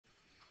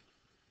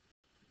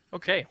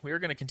Okay, we are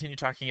going to continue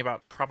talking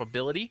about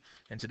probability,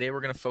 and today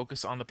we're going to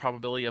focus on the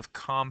probability of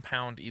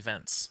compound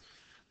events,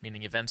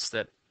 meaning events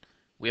that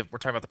we're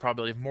talking about the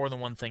probability of more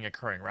than one thing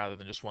occurring rather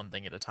than just one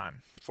thing at a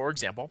time. For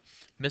example,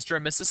 Mr.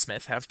 and Mrs.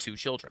 Smith have two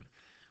children.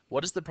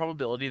 What is the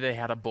probability they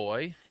had a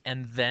boy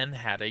and then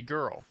had a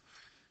girl?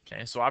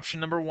 Okay, so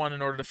option number one,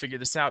 in order to figure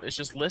this out, is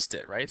just list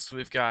it, right? So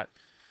we've got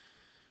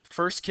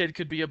first kid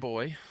could be a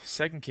boy,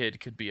 second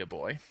kid could be a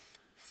boy,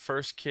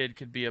 first kid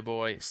could be a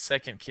boy,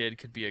 second kid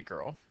could be a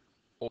girl,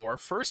 or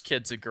first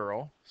kid's a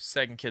girl,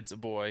 second kid's a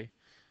boy,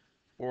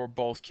 or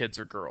both kids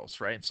are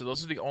girls, right? So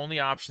those are the only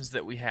options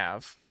that we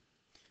have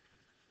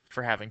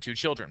for having two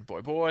children: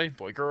 boy boy,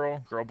 boy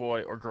girl, girl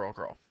boy, or girl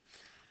girl.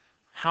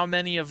 How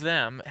many of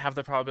them have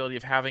the probability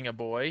of having a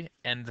boy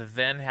and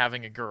then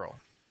having a girl?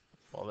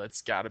 Well,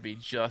 that's got to be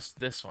just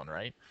this one,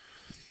 right?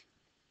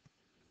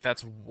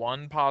 That's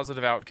one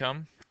positive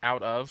outcome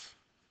out of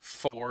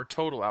four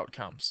total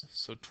outcomes,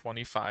 so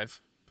 25%.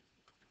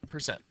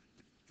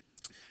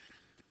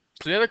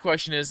 So the other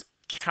question is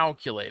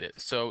calculate it.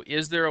 So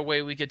is there a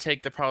way we could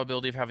take the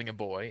probability of having a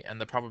boy and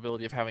the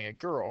probability of having a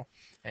girl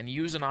and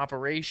use an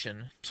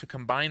operation to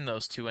combine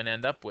those two and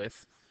end up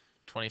with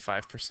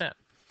 25%?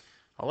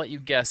 I'll let you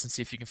guess and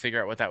see if you can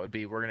figure out what that would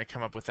be. We're going to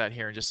come up with that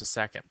here in just a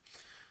second.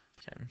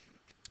 Okay.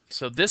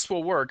 So this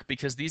will work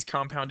because these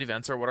compound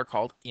events are what are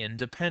called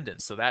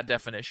independent. So that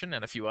definition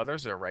and a few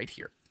others are right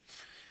here.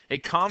 A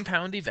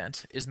compound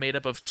event is made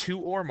up of two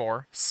or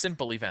more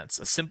simple events.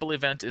 A simple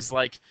event is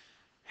like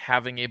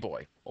having a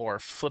boy, or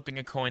flipping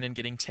a coin and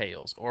getting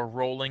tails, or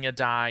rolling a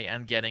die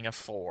and getting a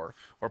 4,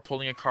 or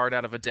pulling a card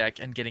out of a deck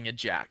and getting a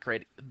jack,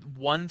 right?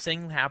 One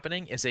thing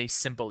happening is a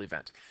simple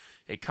event.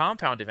 A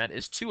compound event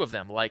is two of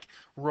them, like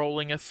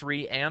rolling a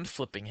 3 and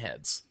flipping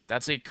heads.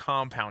 That's a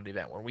compound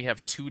event where we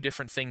have two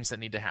different things that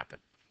need to happen.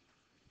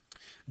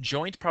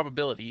 Joint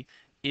probability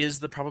is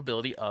the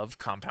probability of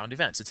compound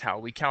events. It's how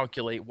we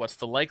calculate what's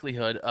the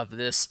likelihood of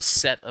this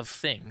set of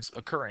things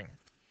occurring.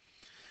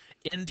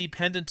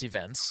 Independent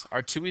events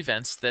are two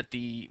events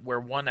where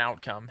one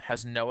outcome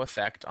has no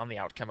effect on the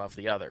outcome of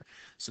the other.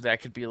 So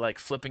that could be like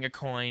flipping a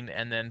coin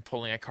and then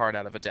pulling a card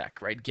out of a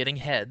deck, right? Getting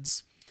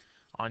heads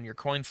on your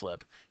coin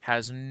flip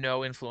has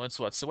no influence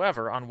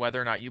whatsoever on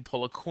whether or not you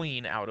pull a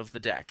queen out of the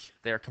deck.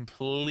 They're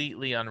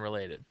completely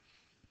unrelated.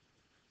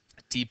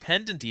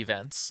 Dependent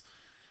events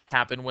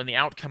happen when the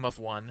outcome of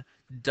one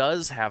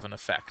does have an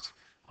effect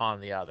on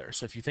the other.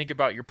 So if you think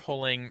about you're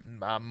pulling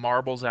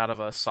marbles out of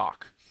a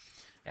sock,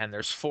 and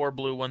there's four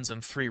blue ones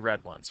and three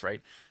red ones,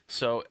 right?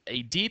 So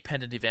a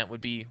dependent event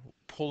would be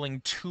pulling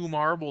two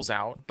marbles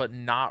out but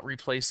not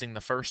replacing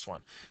the first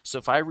one. So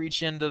if I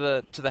reach into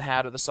the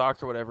hat or the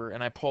sock or whatever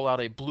and I pull out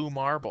a blue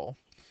marble,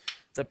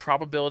 the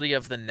probability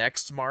of the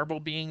next marble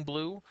being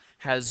blue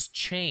has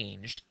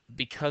changed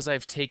because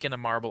I've taken a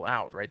marble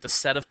out, right? The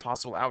set of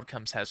possible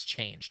outcomes has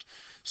changed.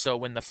 So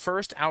when the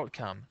first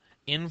outcome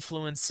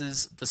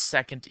influences the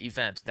second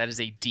event, that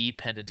is a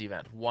dependent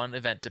event. One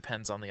event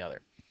depends on the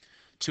other.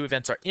 Two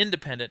events are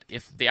independent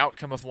if the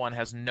outcome of one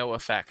has no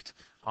effect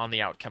on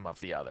the outcome of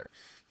the other.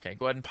 Okay,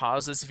 go ahead and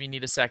pause this if you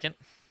need a second.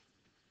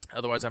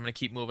 Otherwise, I'm going to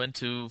keep moving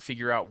to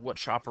figure out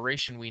which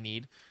operation we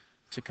need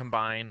to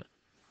combine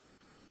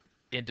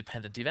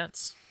independent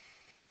events.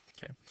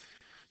 Okay.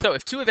 So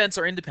if two events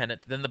are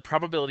independent, then the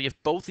probability of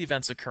both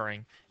events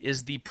occurring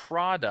is the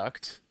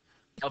product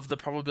of the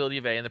probability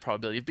of A and the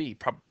probability of B.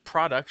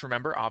 Product,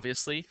 remember,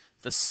 obviously,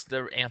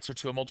 the answer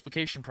to a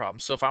multiplication problem.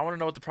 So if I want to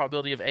know what the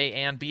probability of A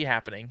and B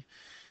happening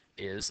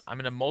is, I'm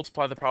going to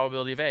multiply the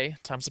probability of A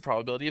times the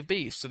probability of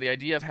B. So the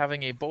idea of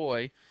having a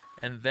boy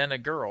and then a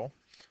girl,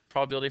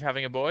 probability of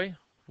having a boy,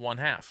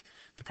 1/2.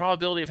 The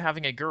probability of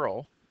having a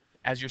girl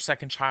as your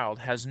second child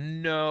has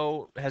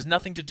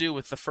nothing to do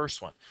with the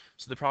first one.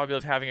 So the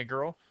probability of having a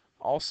girl,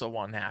 also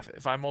 1/2.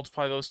 If I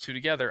multiply those two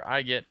together,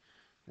 I get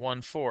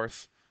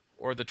 1/4,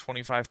 or the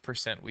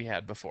 25% we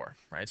had before,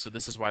 right? So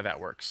this is why that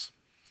works.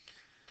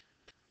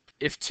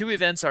 If two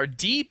events are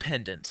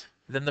dependent,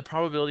 then the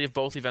probability of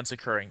both events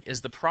occurring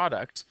is the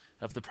product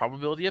of the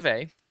probability of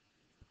A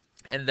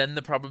and then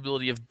the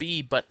probability of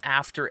B, but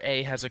after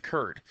A has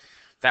occurred.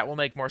 That will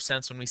make more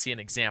sense when we see an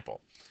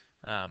example.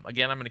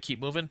 Again, I'm going to keep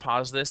moving.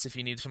 Pause this if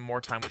you need some more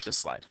time with this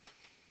slide.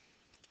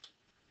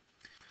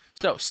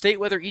 So state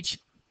whether each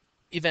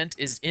event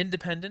is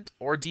independent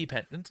or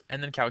dependent,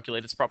 and then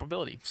calculate its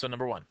probability. So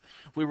number one,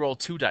 we roll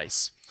two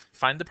dice.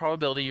 Find the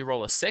probability you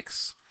roll a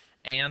 6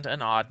 and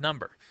an odd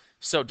number.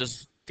 So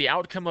does the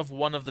outcome of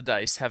one of the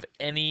dice have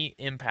any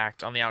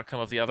impact on the outcome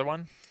of the other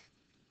one?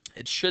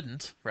 It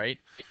shouldn't, right?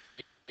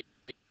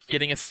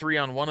 Getting a 3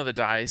 on one of the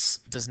dice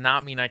does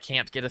not mean I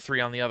can't get a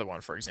 3 on the other one,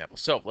 for example.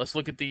 So let's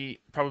look at the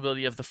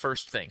probability of the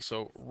first thing.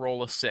 So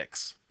roll a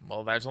 6.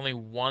 Well, there's only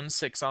one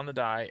 6 on the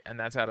die, and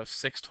that's out of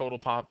 6 total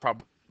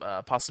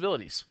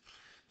possibilities.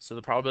 So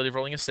the probability of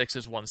rolling a 6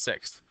 is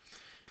 1/6.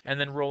 And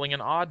then rolling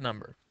an odd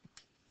number.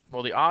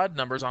 Well, the odd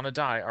numbers on a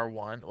die are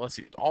 1. Let's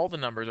see. All the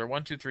numbers are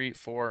 1, 2, 3,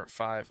 4,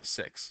 5,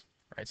 6.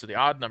 Right? So the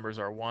odd numbers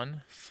are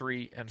 1,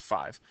 3, and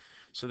 5.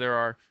 So there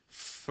are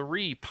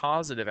 3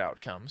 positive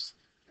outcomes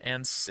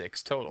and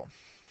 6 total.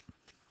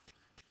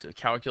 To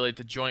calculate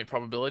the joint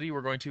probability,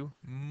 we're going to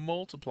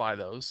multiply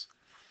those.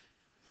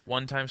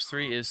 1 times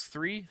 3 is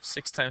 3.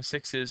 6 times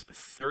 6 is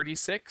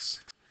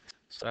 36.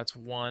 So that's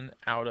 1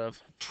 out of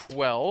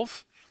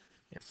 12.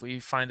 If we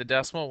find the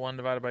decimal, 1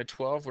 divided by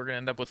 12, we're going to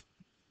end up with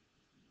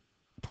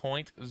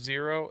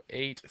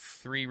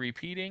 0.083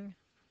 repeating,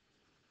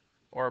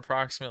 or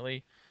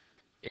approximately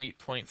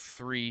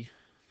 8.3%.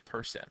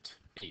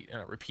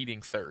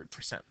 Repeating third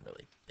percent,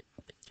 really.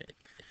 Okay.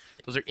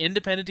 Those are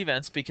independent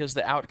events because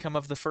the outcome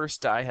of the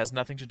first die has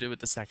nothing to do with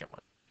the second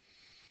one.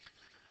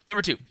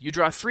 Number 2, you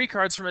draw 3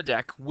 cards from a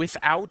deck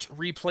without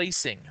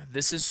replacing.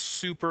 This is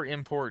super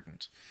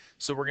important.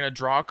 So we're going to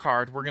draw a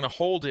card. We're going to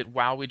hold it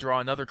while we draw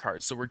another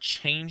card. So we're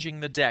changing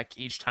the deck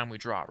each time we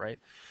draw, right?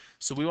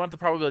 So we want the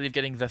probability of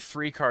getting the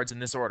 3 cards in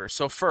this order.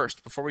 So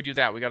first, before we do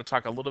that, we got to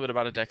talk a little bit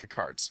about a deck of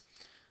cards.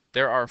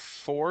 There are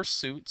 4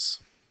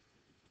 suits,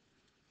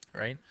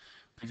 right?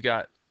 We've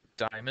got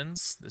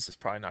diamonds. This is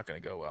probably not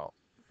going to go well.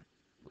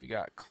 We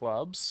got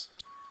clubs.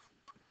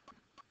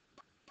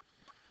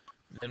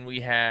 Then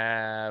we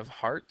have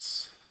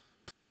hearts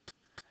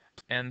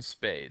and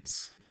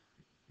spades.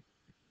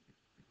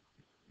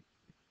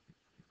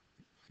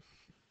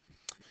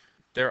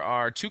 There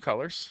are 2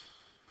 colors,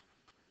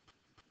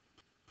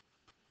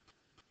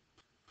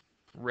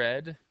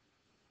 red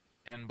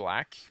and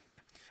black.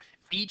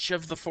 Each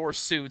of the 4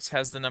 suits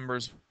has the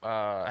numbers,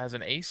 has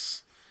an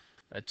ace,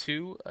 a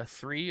 2, a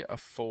 3, a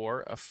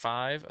 4, a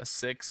 5, a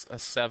 6, a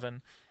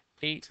 7,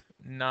 8,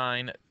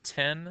 9,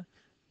 10,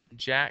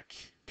 jack,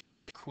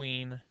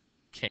 queen,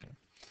 king,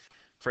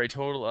 for a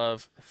total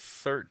of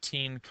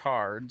 13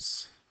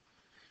 cards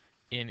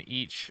in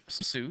each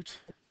suit,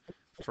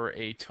 for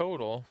a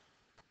total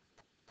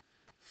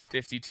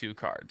 52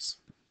 cards.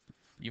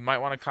 You might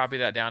want to copy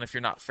that down if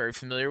you're not very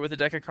familiar with a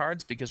deck of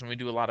cards, because when we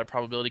do a lot of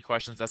probability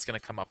questions, that's going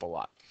to come up a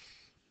lot.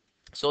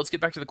 So let's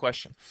get back to the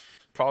question.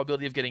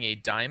 Probability of getting a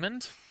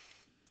diamond,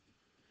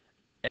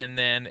 and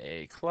then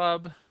a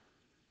club,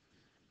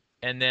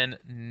 and then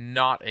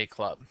not a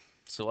club.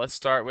 So let's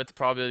start with the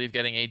probability of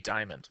getting a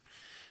diamond.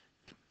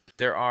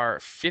 There are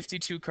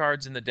 52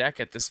 cards in the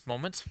deck at this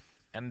moment,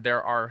 and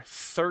there are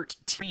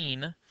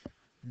 13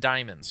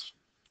 diamonds.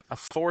 A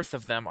fourth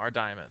of them are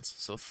diamonds,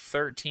 so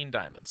 13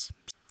 diamonds.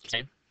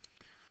 Okay,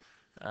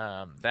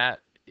 that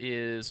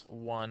is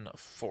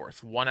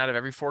 1/4. 1 out of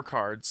every 4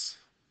 cards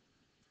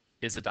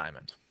is a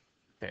diamond.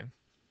 Okay.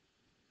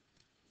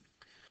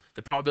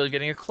 The probability of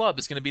getting a club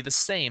is going to be the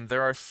same.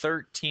 There are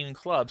 13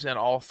 clubs, and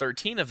all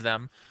 13 of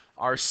them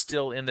are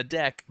still in the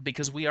deck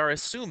because we are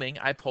assuming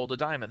I pulled a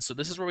diamond. So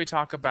this is where we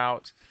talk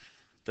about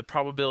the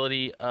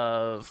probability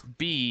of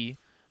B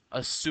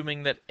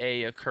assuming that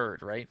A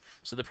occurred, right?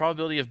 So the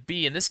probability of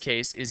B in this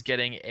case is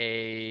getting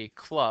a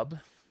club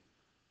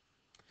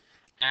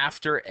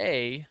after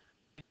A,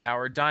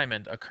 our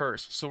diamond,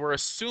 occurs. So we're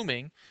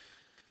assuming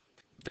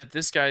that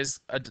this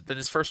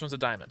first one's a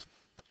diamond,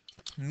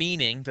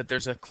 meaning that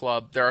there's a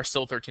club, there are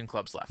still 13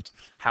 clubs left.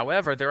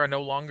 However, there are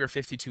no longer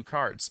 52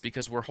 cards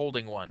because we're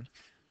holding 1.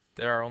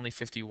 There are only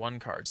 51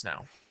 cards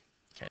now.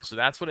 Okay, so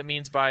that's what it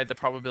means by the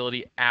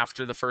probability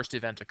after the first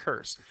event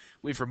occurs.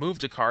 We've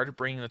removed a card,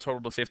 bringing the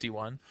total to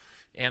 51,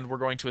 and we're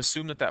going to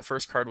assume that that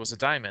first card was a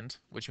diamond,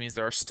 which means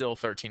there are still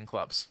 13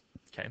 clubs.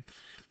 Okay.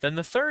 Then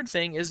the third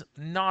thing is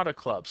not a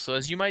club. So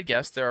as you might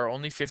guess, there are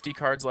only 50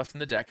 cards left in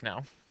the deck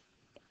now,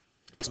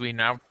 because we've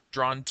now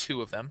drawn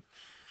 2 of them.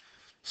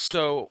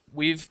 So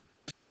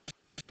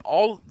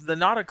all the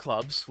not a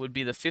clubs would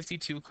be the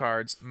 52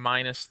 cards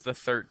minus the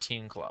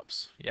 13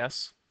 clubs.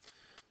 Yes?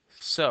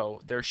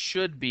 So there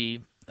should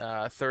be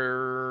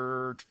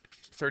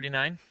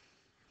 39.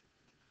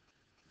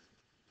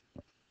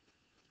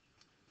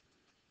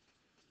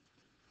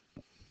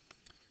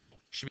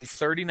 Should be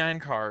 39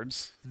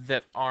 cards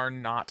that are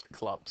not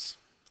clubs.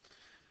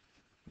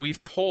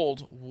 We've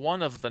pulled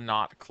one of the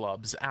not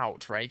clubs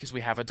out, right? Because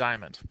we have a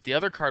diamond. The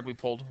other card we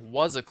pulled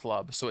was a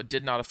club, so it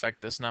did not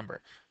affect this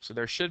number. So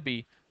there should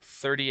be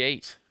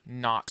 38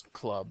 not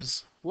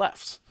clubs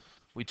left.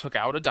 We took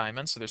out a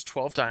diamond, so there's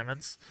 12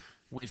 diamonds.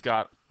 We've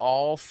got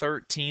all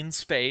 13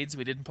 spades.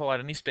 We didn't pull out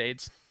any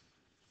spades.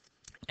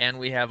 And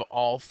we have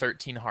all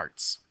 13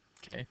 hearts.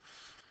 Okay.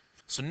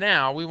 So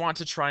now we want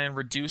to try and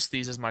reduce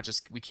these as much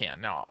as we can.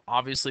 Now,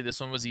 obviously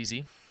this one was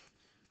easy.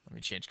 Let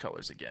me change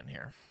colors again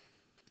here.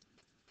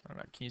 All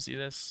right, can you see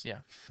this? Yeah.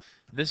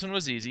 This one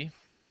was easy.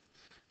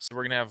 So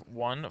we're going to have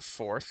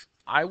 1/4.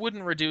 I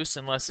wouldn't reduce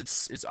unless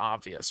it's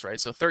obvious, right?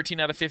 So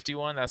 13 out of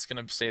 51, that's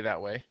going to stay that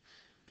way.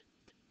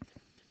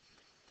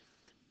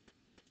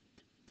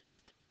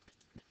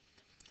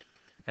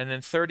 And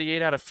then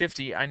 38 out of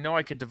 50, I know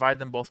I could divide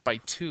them both by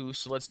 2,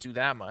 so let's do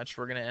that much.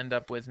 We're going to end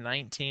up with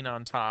 19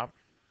 on top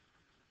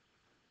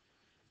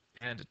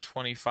and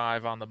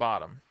 25 on the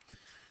bottom.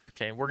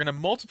 Okay, we're going to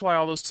multiply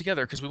all those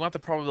together because we want the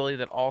probability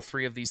that all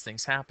 3 of these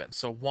things happen.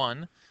 So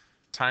 1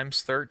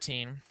 times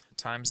 13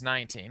 times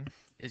 19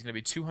 is going to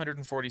be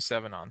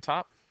 247 on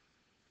top.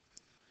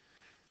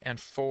 And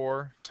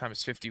 4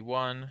 times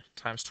 51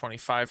 times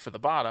 25 for the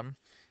bottom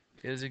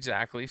is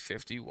exactly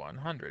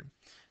 5,100.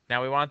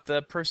 Now we want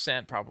the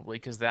percent probably,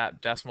 because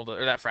that decimal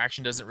or that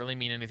fraction doesn't really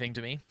mean anything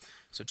to me.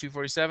 So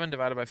 247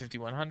 divided by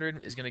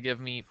 5100 is going to give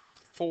me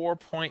 4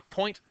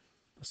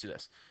 let's do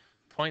this,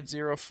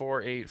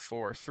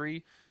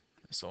 0.04843.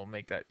 So we'll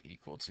make that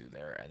equal to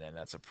there, and then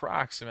that's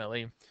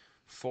approximately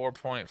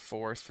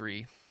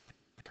 4.43%.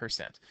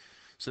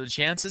 So the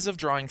chances of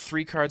drawing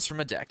 3 cards from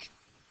a deck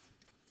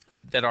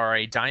that are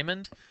a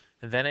diamond,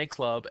 then a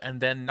club,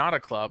 and then not a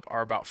club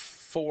are about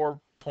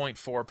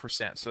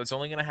 4.4%. So it's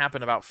only going to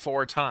happen about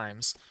 4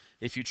 times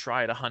if you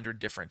try it 100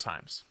 different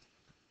times.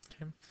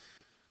 Okay.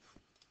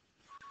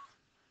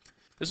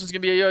 This one's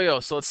going to be a yo-yo,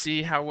 so let's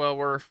see how well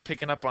we're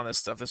picking up on this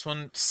stuff. This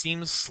one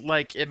seems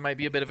like it might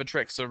be a bit of a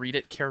trick, so read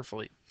it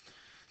carefully.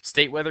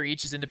 State whether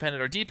each is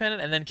independent or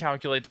dependent, and then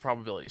calculate the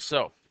probability.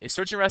 So, a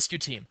search and rescue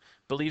team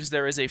believes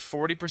there is a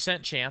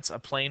 40% chance a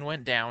plane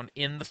went down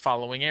in the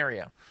following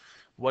area.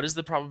 What is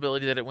the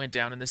probability that it went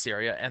down in this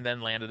area and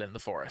then landed in the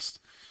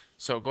forest?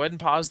 So go ahead and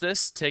pause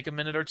this, take a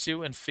minute or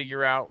two, and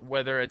figure out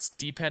whether it's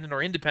dependent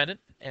or independent,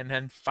 and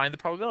then find the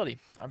probability.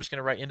 I'm just going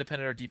to write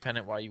independent or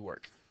dependent while you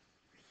work.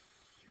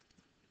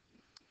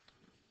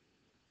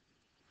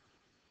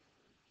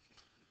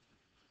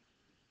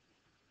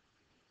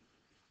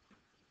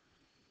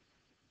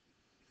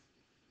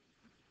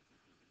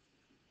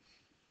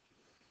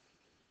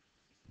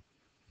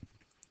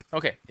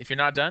 Okay, if you're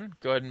not done,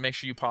 go ahead and make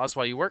sure you pause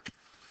while you work.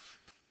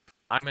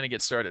 I'm going to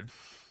get started.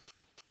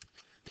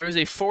 There is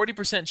a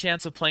 40%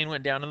 chance a plane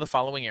went down in the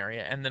following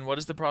area, and then what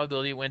is the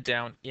probability it went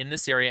down in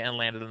this area and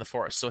landed in the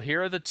forest? So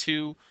here are the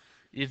two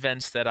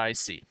events that I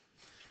see.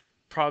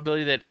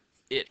 Probability that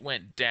it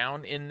went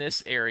down in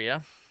this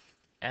area,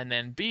 and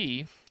then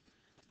B,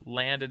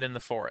 landed in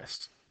the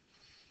forest.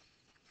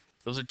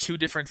 Those are two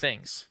different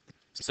things.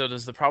 So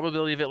does the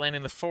probability of it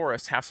landing in the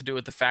forest have to do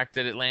with the fact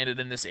that it landed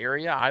in this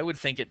area? I would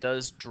think it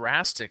does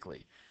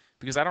drastically,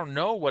 because I don't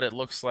know what it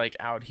looks like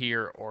out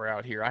here or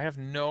out here. I have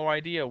no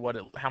idea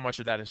how much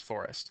of that is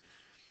forest.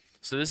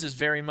 So this is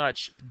very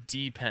much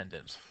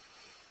dependent.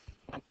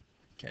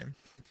 Okay.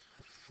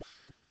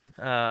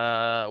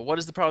 What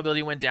is the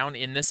probability it went down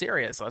in this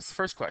area? So that's the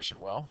first question.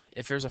 Well,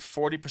 if there's a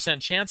 40%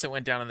 chance it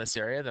went down in this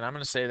area, then I'm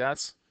going to say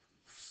that's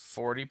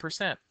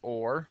 40%,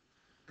 or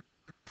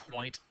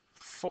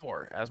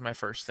 0.4 as my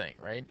first thing,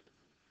 right?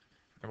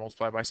 And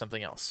multiply by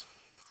something else.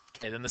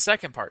 Okay, then the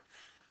second part,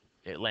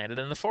 it landed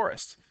in the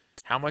forest.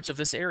 How much of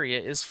this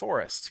area is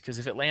forest? Because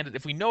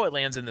if we know it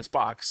lands in this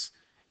box,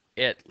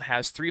 it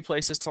has 3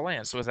 places to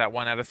land. So is that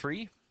 1 out of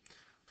 3?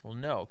 Well,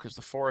 no, because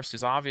the forest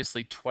is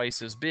obviously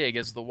twice as big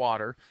as the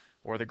water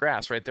or the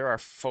grass, right? There are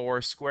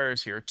 4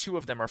 squares here. 2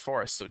 of them are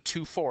forest, so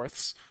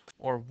 2/4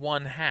 or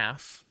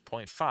 1/2,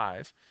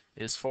 0.5,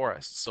 is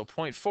forest. So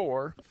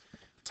 0.4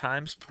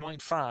 times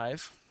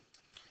 0.5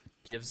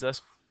 gives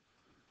us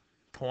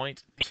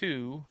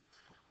 0.2,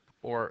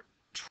 or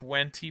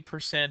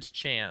 20%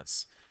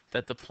 chance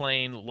that the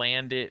plane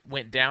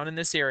went down in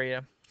this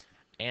area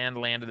and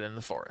landed in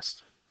the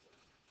forest.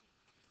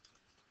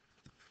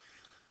 A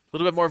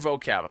little bit more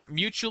vocab.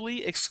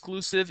 Mutually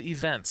exclusive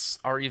events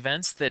are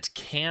events that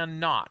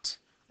cannot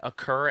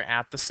occur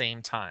at the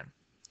same time.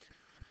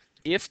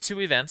 If 2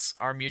 events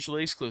are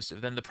mutually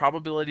exclusive, then the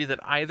probability that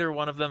either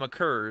one of them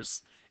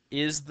occurs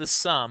is the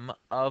sum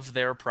of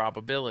their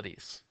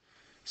probabilities.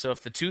 So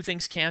if the 2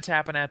 things can't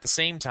happen at the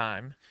same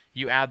time,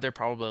 you add their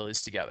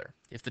probabilities together.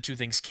 If the 2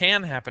 things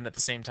can happen at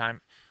the same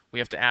time, we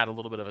have to add a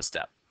little bit of a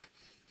step.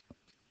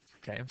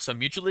 Okay, so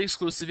mutually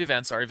exclusive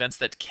events are events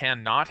that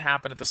cannot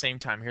happen at the same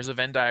time. Here's a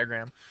Venn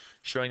diagram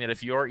showing that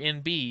if you're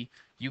in B,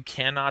 you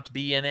cannot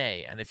be in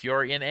A. And if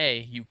you're in A,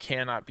 you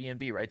cannot be in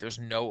B, right? There's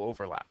no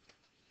overlap.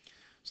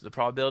 So the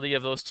probability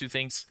of those 2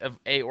 things, of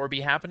A or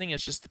B happening,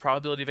 is just the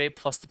probability of A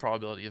plus the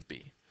probability of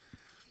B.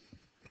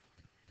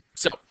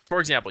 So, for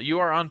example, you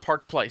are on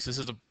Park Place. This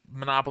is a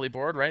Monopoly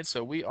board, right?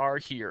 So we are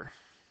here.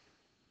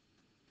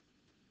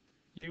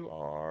 You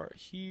are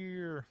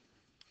here.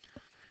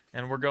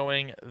 And we're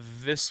going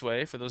this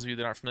way, for those of you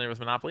that aren't familiar with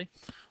Monopoly.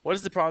 What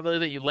is the probability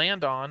that you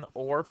land on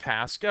or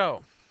pass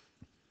go?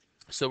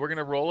 So we're going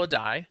to roll a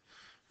die,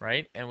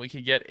 right? And we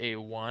could get a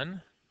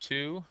 1,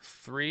 2,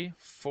 3,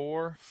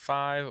 4,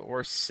 5,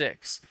 or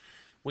 6.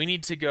 We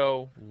need to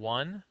go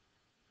 1,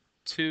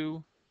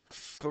 2,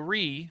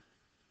 3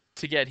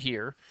 to get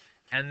here,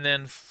 and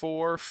then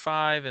 4,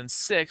 5, and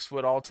 6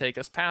 would all take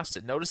us past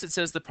it. Notice it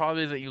says the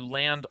probability that you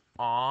land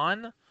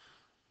on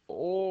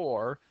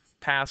or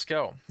past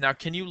go. Now,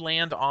 can you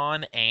land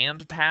on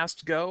and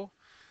past go?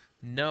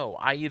 No,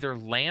 I either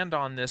land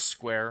on this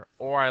square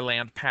or I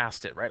land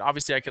past it, right?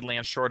 Obviously, I could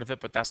land short of it,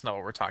 but that's not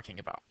what we're talking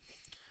about.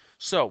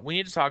 So we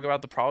need to talk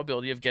about the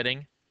probability of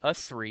getting a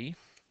 3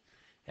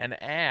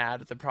 and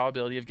add the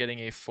probability of getting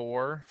a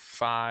 4,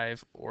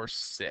 5, or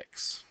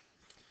 6.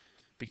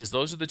 Because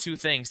those are the 2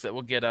 things that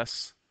will get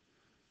us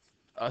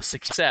a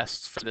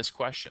success for this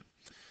question.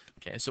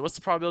 Okay, so what's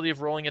the probability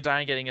of rolling a die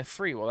and getting a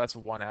 3? Well, that's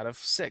 1 out of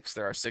 6.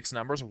 There are 6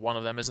 numbers. One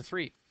of them is a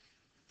 3.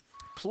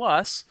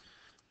 Plus,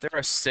 there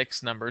are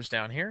 6 numbers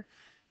down here.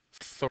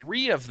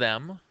 3 of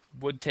them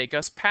would take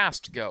us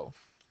past go,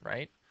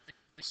 right?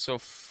 So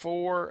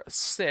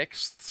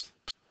 4/6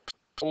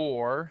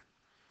 or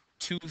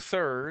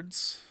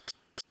 2/3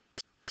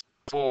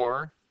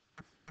 or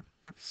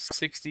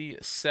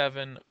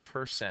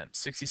 67%,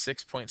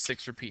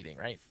 66.6 repeating,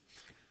 right?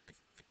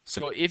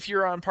 So if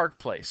you're on Park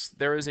Place,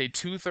 there is a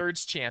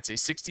 2/3 chance, a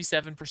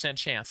 67%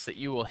 chance that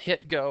you will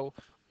hit go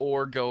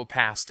or go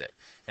past it.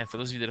 And for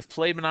those of you that have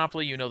played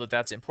Monopoly, you know that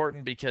that's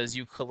important because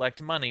you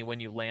collect money when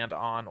you land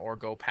on or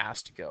go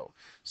past go.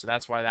 So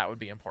that's why that would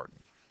be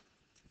important.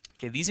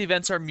 Okay, these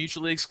events are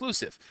mutually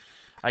exclusive.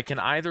 I can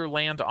either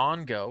land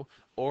on go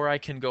or I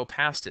can go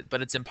past it,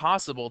 but it's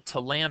impossible to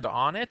land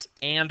on it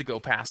and go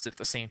past it at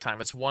the same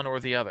time. It's one or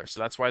the other. So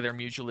that's why they're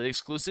mutually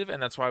exclusive,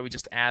 and that's why we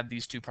just add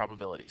these two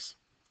probabilities.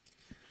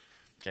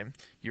 Okay,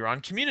 you're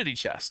on community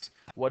chest.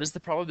 What is the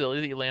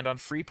probability that you land on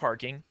free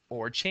parking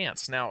or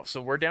chance? Now,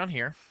 so we're down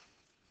here.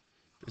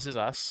 This is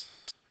us.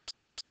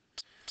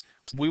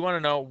 We want to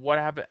know what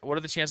are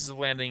the chances of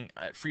landing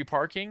at free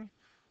parking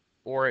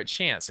or at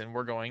chance, and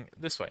we're going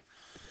this way.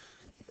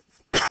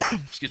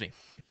 Excuse me.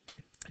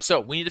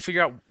 So we need to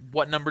figure out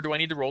what number do I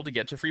need to roll to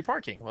get to free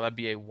parking. Well, that'd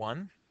be a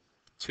 1,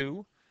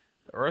 2,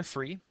 or a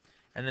 3.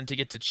 And then to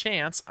get to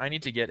chance, I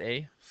need to get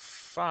a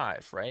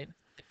 5, right?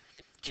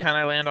 Can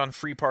I land on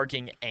free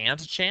parking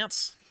and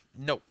chance?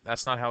 Nope,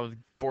 that's not how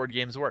board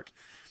games work.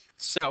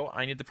 So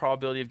I need the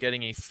probability of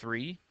getting a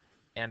 3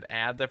 and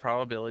add the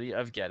probability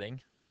of getting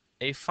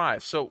a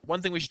 5. So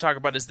one thing we should talk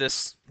about is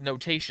this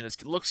notation.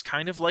 It looks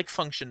kind of like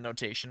function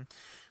notation.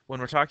 When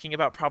we're talking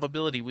about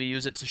probability, we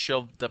use it to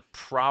show the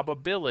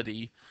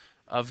probability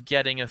of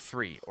getting a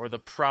 3 or the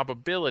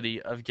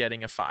probability of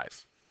getting a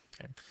 5.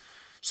 Okay.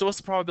 So what's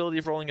the probability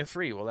of rolling a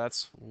 3? Well,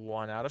 that's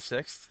 1 out of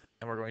 6.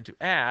 And we're going to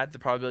add the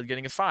probability of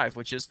getting a 5,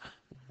 which is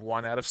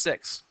 1 out of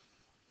 6.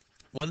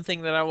 One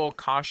thing that I will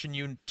caution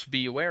you to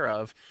be aware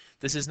of,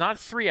 this is not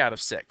 3 out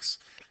of 6,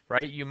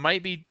 right? You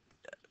might be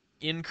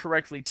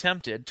incorrectly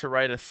tempted to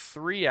write a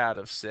 3 out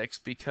of 6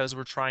 because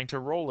we're trying to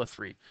roll a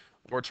 3,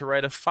 or to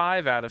write a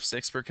 5 out of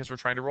 6 because we're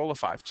trying to roll a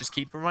 5. Just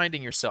keep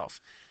reminding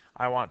yourself,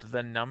 I want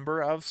the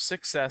number of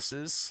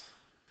successes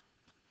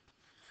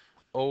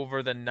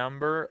over the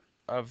number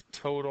of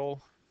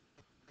total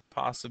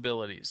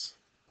possibilities.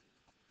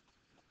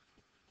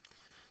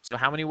 So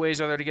how many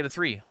ways are there to get a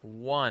 3?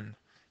 1.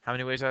 How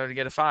many ways are there to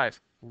get a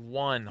 5?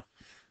 1.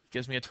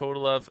 Gives me a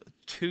total of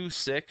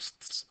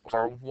 2/6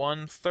 or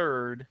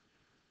 1/3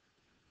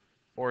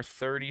 or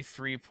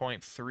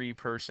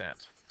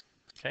 33.3%.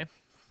 Okay.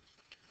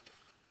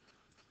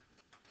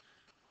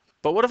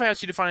 But what if I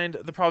asked you to find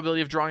the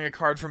probability of drawing a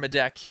card from a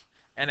deck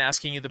and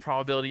asking you the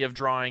probability of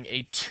drawing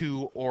a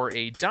 2 or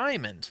a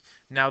diamond?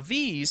 Now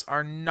these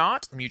are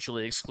not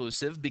mutually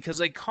exclusive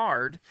because a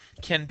card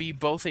can be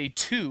both a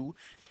 2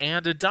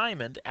 and a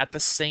diamond at the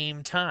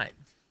same time.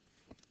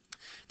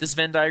 This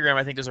Venn diagram,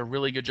 I think, does a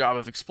really good job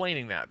of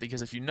explaining that,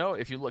 because if you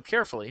look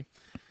carefully,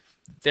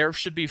 there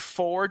should be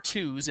 4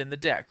 2s in the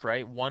deck,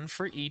 right? One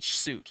for each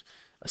suit.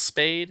 A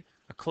spade,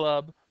 a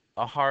club,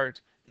 a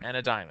heart, and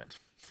a diamond.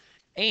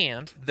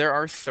 And there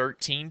are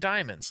 13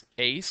 diamonds.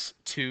 Ace,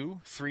 2,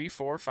 3,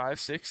 4, 5,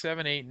 6,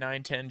 7, 8,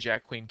 9, 10,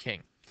 Jack, Queen,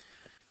 King.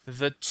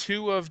 The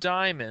 2 of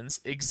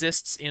diamonds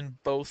exists in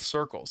both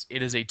circles.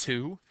 It is a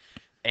 2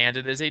 and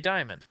it is a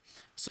diamond.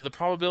 So the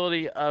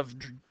probability of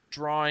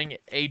drawing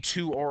a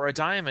 2 or a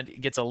diamond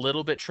gets a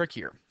little bit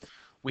trickier.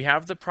 We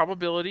have the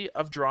probability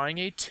of drawing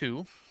a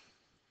 2,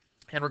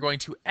 and we're going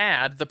to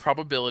add the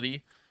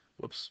probability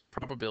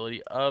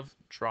of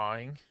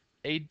drawing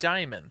a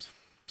diamond.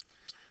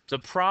 The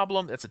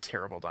problem, that's a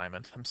terrible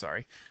diamond, I'm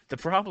sorry. The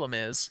problem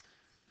is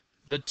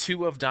the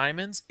 2 of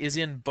diamonds is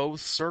in both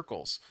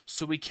circles.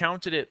 So we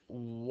counted it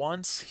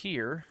once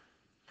here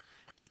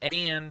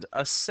and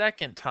a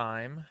second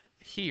time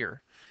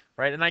here,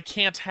 right? And I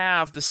can't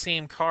have the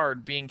same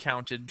card being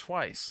counted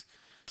twice.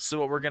 So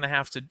what we're going to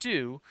have to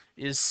do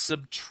is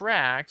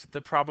subtract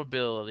the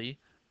probability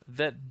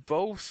that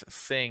both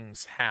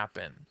things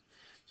happen.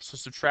 So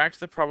subtract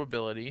the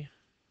probability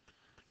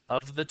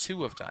of the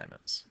 2 of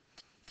diamonds.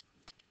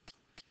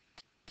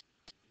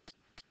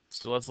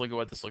 So let's look at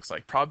what this looks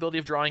like. Probability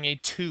of drawing a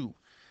 2.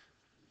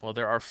 Well,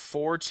 there are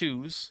 4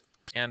 2s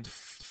and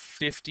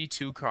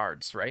 52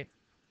 cards, right?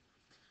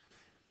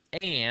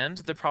 And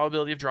the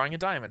probability of drawing a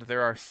diamond.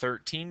 There are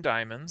 13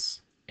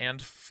 diamonds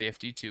and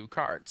 52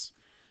 cards.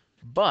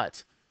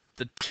 But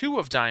the 2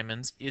 of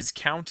diamonds is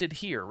counted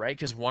here, right?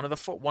 Because one of the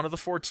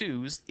 4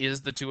 2s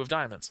is the 2 of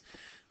diamonds.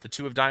 The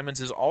 2 of diamonds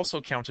is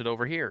also counted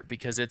over here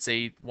because it's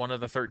one of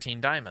the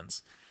 13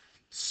 diamonds.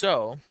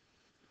 So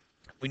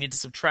we need to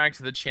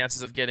subtract the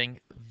chances of getting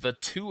the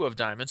 2 of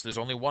diamonds, there's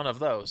only one of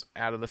those,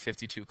 out of the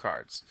 52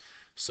 cards.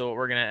 So what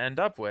we're going to end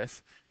up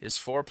with is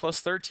 4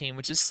 plus 13,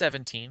 which is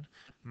 17,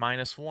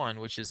 minus 1,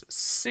 which is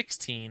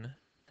 16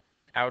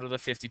 out of the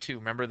 52.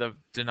 Remember, the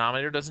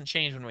denominator doesn't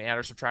change when we add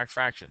or subtract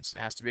fractions. It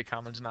has to be a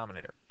common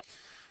denominator.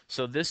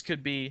 So this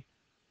could be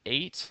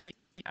 8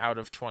 out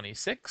of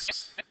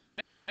 26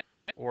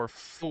 or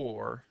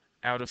 4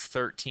 out of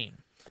 13.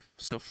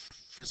 So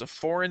there's a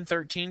 4 in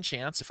 13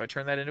 chance. If I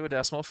turn that into a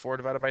decimal, 4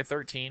 divided by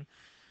 13,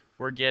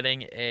 we're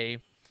getting a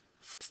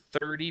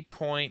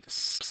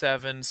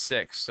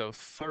 30.76. So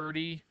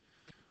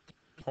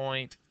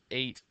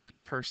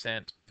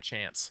 30.8%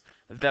 chance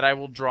that I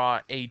will draw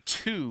a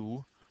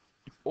 2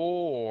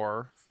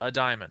 or a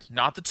diamond.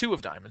 Not the 2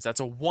 of diamonds. That's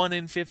a 1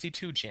 in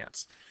 52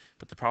 chance.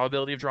 But the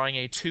probability of drawing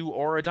a 2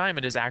 or a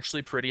diamond is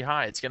actually pretty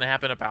high. It's going to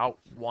happen about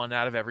 1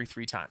 out of every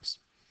 3 times.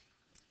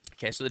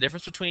 Okay, so the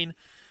difference between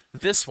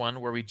this one,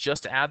 where we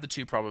just add the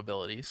 2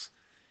 probabilities,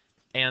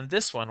 and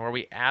this one, where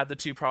we add the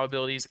 2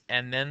 probabilities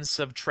and then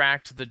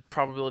subtract the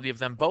probability of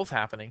them both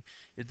happening,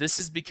 this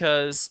is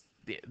because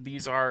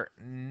these are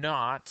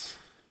not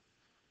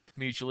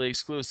mutually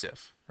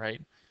exclusive,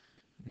 right?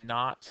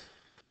 Not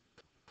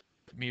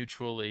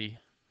mutually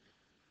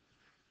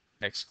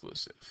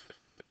exclusive.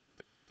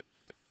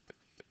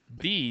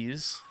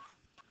 These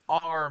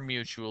are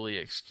mutually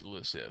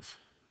exclusive.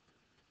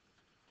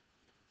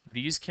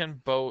 These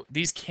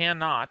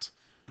cannot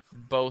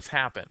both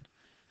happen.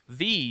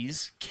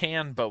 These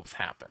can both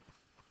happen.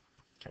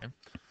 Okay.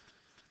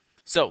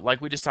 So, like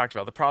we just talked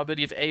about, the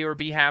probability of A or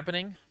B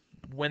happening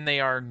when they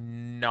are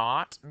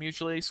not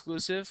mutually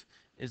exclusive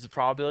is the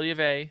probability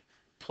of A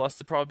plus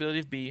the probability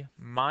of B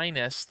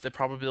minus the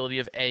probability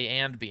of A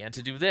and B. And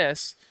to do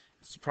this,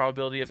 it's the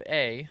probability of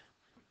A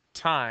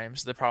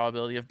times the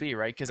probability of B,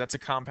 right? Because that's a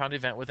compound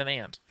event with an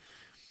and.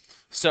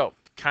 So,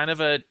 kind of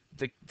the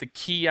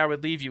key I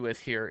would leave you with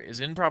here is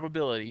in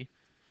probability,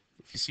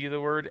 if you see the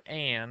word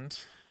and,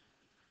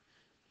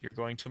 you're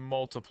going to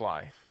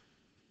multiply.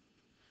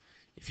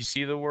 If you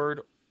see the word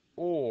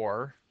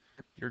or,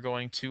 you're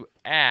going to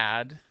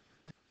add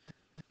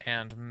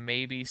and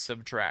maybe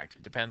subtract.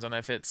 It depends on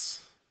if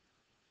it's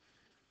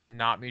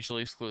not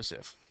mutually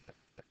exclusive.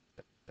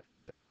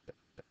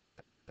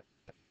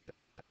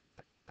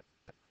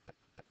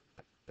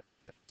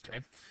 Okay,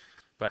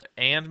 but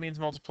and means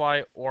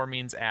multiply, or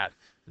means add.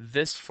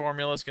 This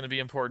formula is going to be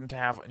important to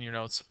have in your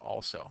notes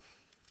also.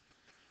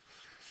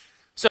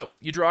 So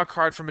you draw a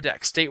card from a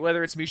deck, state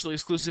whether it's mutually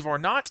exclusive or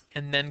not,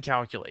 and then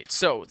calculate.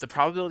 So the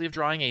probability of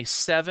drawing a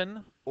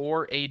 7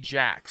 or a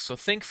jack. So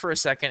think for a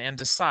second and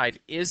decide,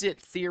 is it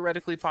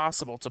theoretically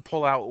possible to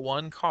pull out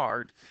one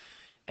card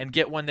and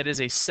get one that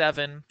is a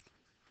 7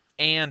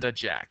 and a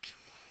jack?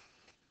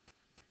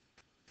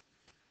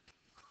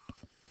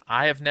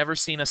 I have never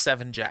seen a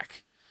 7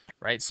 jack,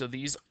 right? So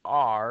these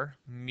are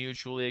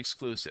mutually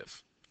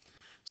exclusive.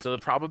 So the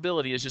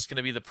probability is just going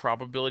to be the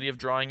probability of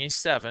drawing a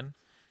 7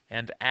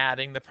 and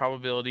adding the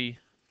probability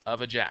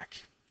of a jack.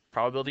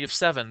 Probability of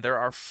 7, there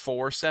are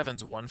 4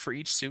 7s, one for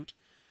each suit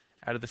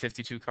out of the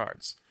 52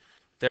 cards.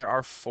 There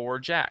are 4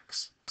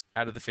 jacks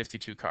out of the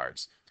 52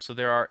 cards. So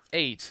there are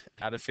 8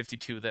 out of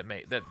 52 that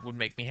would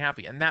make me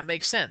happy. And that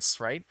makes sense,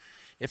 right?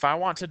 If I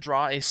want to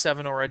draw a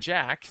 7 or a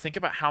jack, think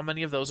about how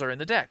many of those are in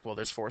the deck. Well,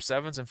 there's 4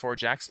 7s and 4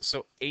 jacks,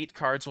 so 8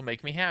 cards will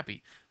make me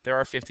happy. There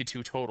are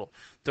 52 total.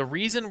 The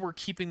reason we're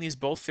keeping these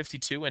both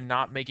 52 and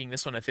not making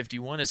this one a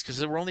 51 is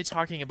because we're only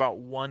talking about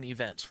one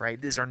event,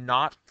 right? This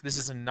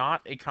is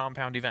not a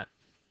compound event.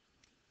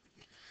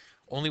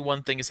 Only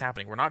one thing is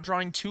happening. We're not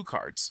drawing 2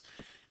 cards.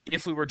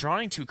 If we were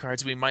drawing 2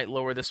 cards, we might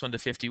lower this one to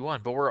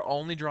 51, but we're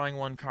only drawing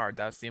 1 card.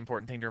 That's the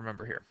important thing to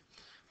remember here.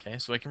 Okay,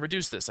 so I can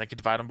reduce this. I could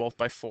divide them both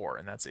by 4,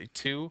 and that's a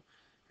 2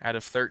 out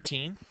of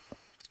 13.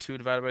 2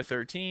 divided by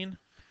 13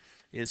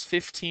 is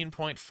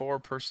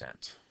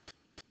 15.4%.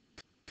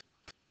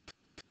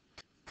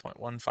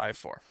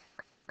 0.154. All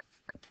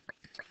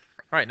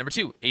right, number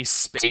 2, a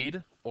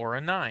spade or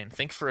a 9.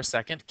 Think for a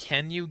second.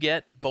 Can you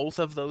get both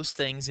of those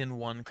things in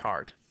one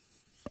card?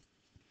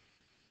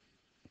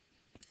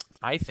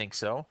 I think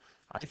so.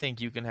 I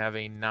think you can have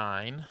a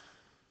 9.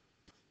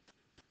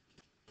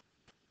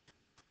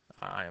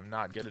 I am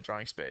not good at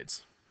drawing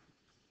spades.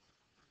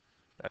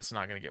 That's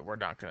not going to get, we're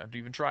not going to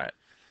even try it.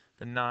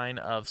 The 9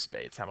 of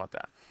spades, how about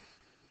that?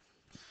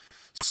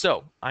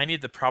 So, I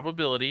need the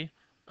probability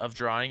of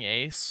drawing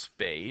a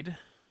spade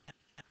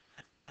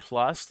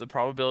plus the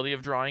probability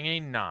of drawing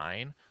a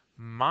 9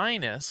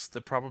 minus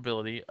the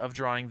probability of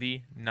drawing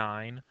the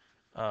 9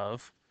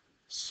 of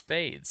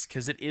spades,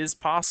 because it is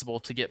possible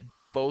to get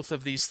both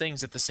of these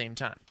things at the same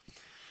time.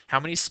 How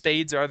many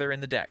spades are there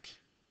in the deck?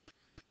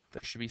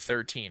 There should be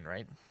 13,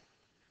 right?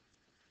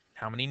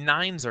 How many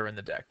 9s are in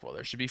the deck? Well,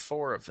 there should be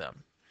 4 of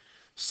them.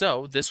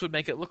 So this would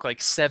make it look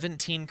like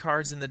 17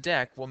 cards in the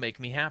deck will make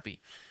me happy.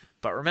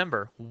 But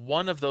remember,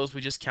 one of those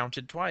we just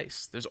counted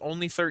twice. There's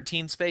only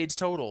 13 spades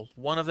total.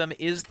 One of them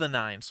is the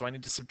 9, so I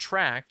need to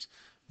subtract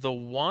the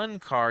 1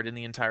 card in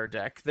the entire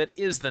deck that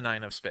is the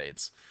 9 of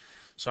spades.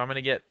 So I'm going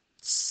to get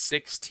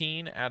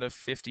 16 out of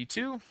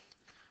 52,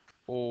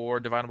 or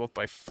divide them both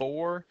by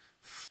 4.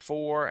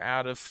 4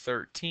 out of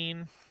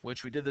 13,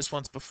 which we did this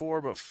once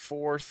before, but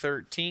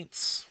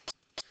 4/13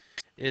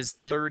 is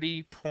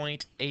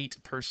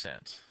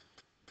 30.8%.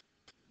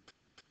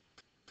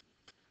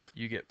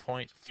 You get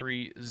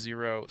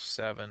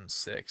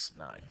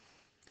 0.30769.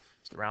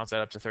 So it rounds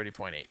that up to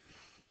 30.8.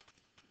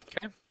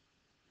 Okay?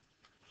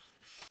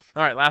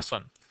 All right, last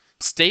one.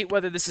 State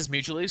whether this is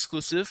mutually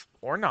exclusive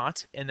or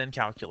not, and then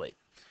calculate.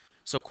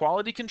 So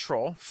quality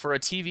control for a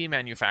TV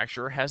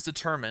manufacturer has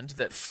determined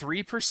that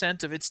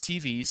 3% of its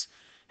TVs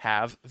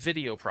have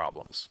video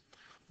problems,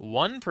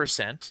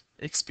 1%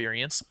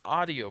 experience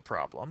audio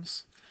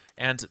problems,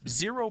 and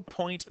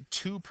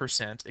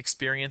 0.2%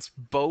 experience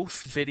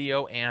both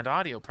video and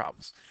audio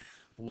problems.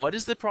 What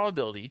is the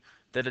probability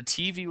that a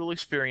TV will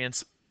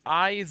experience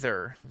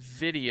either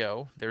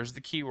video, there's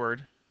the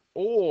keyword,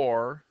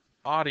 or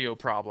audio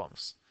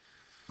problems?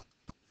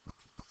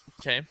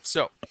 Okay,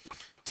 so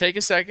take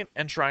a second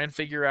and try and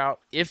figure out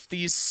if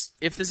this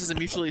is a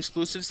mutually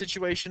exclusive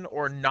situation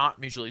or not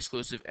mutually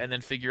exclusive, and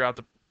then figure out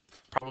the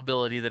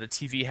probability that a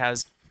TV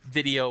has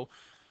video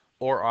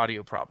or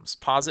audio problems.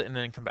 Pause it and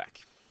then come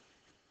back.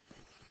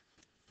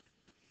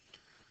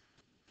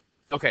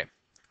 Okay,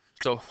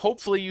 so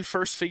hopefully you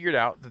first figured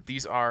out that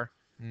these are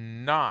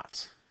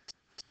not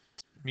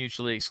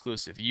mutually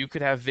exclusive. You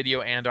could have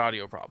video and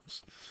audio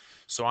problems.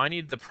 So I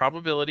need the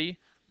probability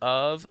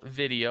of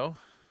video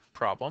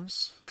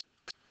problems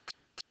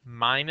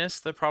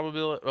minus the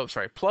probability,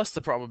 plus the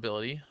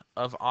probability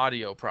of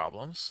audio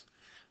problems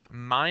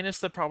minus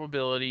the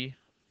probability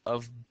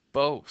of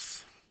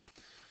both.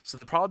 So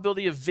the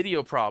probability of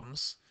video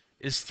problems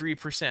is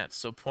 3%,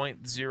 so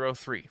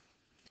 0.03.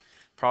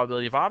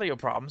 Probability of audio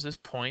problems is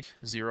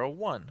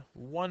 0.01,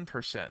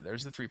 1%.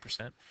 There's the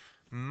 3%.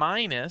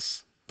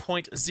 Minus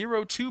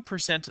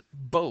 0.02%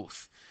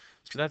 both.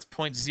 So that's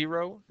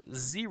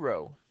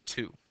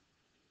 0.002.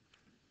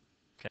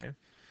 Okay.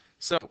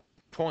 So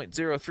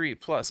 0.03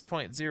 plus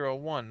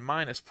 0.01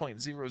 minus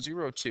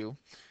 0.002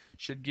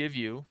 should give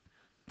you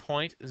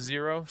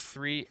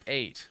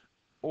 0.038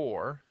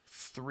 or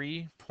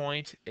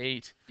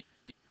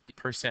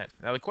 3.8%.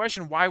 Now the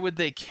question, why would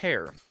they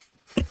care?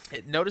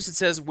 Notice it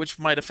says which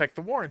might affect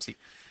the warranty.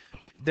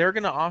 They're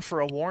going to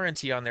offer a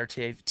warranty on their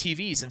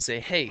TVs and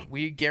say, hey,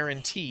 we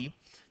guarantee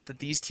that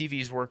these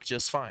TVs work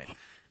just fine.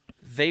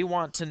 They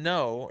want to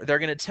know, they're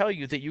going to tell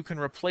you that you can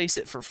replace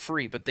it for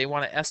free, but they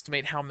want to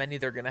estimate how many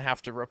they're going to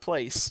have to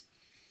replace.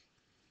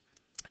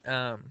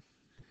 Because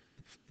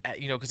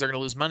they're going to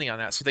lose money on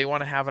that. So they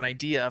want to have an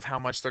idea of how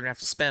much they're going to have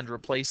to spend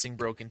replacing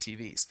broken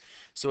TVs.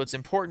 So it's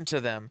important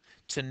to them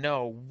to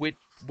know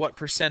what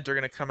percent are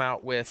going to come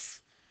out with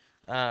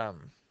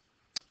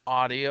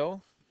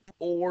audio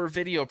or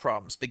video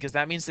problems, because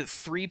that means that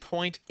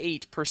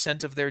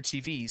 3.8% of their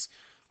TVs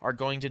are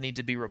going to need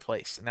to be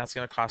replaced, and that's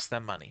going to cost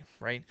them money,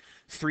 right?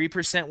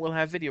 3% will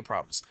have video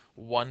problems,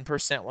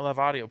 1% will have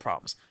audio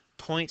problems,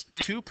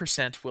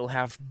 0.2% will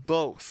have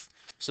both.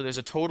 So there's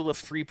a total of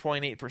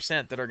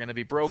 3.8% that are going to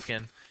be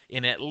broken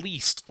in at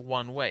least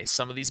one way.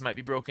 Some of these might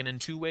be broken in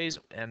 2 ways,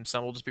 and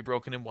some will just be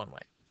broken in 1 way.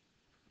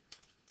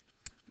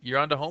 You're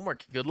on to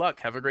homework. Good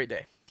luck. Have a great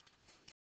day.